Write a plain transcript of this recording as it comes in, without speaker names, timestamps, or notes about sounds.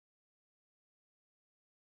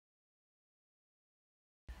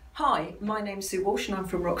Hi, my name's Sue Walsh and I'm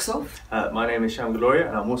from Roxoff. My name is Sham Gloria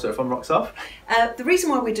and I'm also from Roxoff. The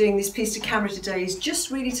reason why we're doing this piece to camera today is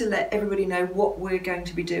just really to let everybody know what we're going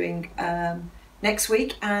to be doing next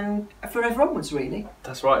week and forever onwards, really.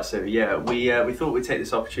 That's right, Sue. Yeah, we thought we'd take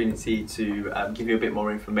this opportunity to give you a bit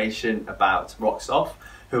more information about Roxoff,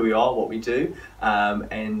 who we are, what we do,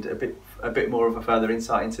 and a bit more of a further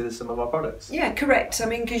insight into some of our products. Yeah, correct. I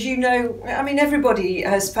mean, because everybody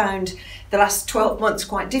has found the last 12 months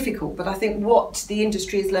quite difficult, but I think what the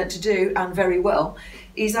industry has learnt to do, and very well,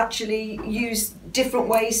 is actually use different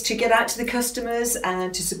ways to get out to the customers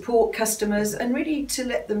and to support customers and really to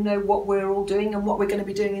let them know what we're all doing and what we're going to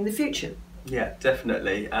be doing in the future. Yeah,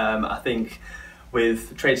 definitely. I think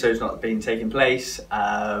with trade shows not being taking place,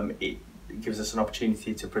 it gives us an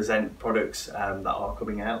opportunity to present products that are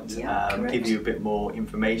coming out, give you a bit more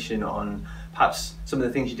information on perhaps some of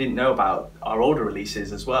the things you didn't know about our older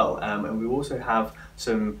releases as well, and we also have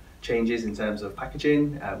some changes in terms of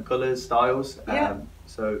packaging, colours, styles,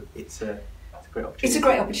 so it's a great opportunity. It's a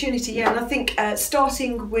great opportunity, yeah, and I think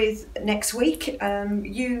starting with next week,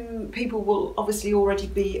 you people will obviously already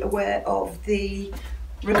be aware of the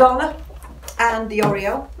Regala and the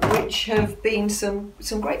Oriel, which have been some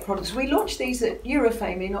great products. We launched these at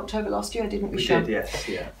Eurofame in October last year, didn't we, Sean? We did, yes,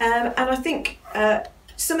 yeah. And I think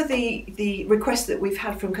some of the requests that we've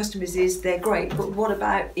had from customers is they're great, but what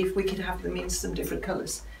about if we could have them in some different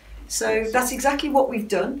colours? So that's exactly what we've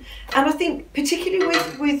done, and I think particularly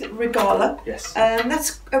with Regala,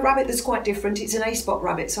 that's a rabbit that's quite different. It's an A-spot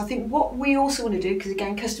rabbit, so I think what we also want to do, because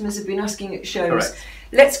again customers have been asking at shows,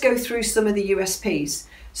 let's go through some of the USPs.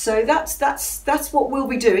 So that's what we'll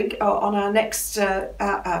be doing on our next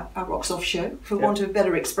our Roxoff show, for want of a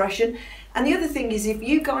better expression. And the other thing is, if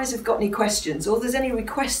you guys have got any questions or there's any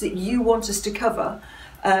requests that you want us to cover,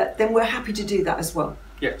 then we're happy to do that as well.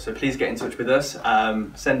 Yeah, so please get in touch with us,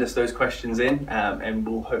 send us those questions in, and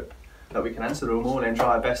we'll hope that we can answer them all and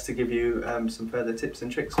try our best to give you some further tips and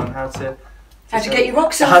tricks on how to get your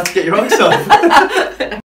Roxoff. How to get your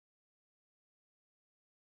Roxoff.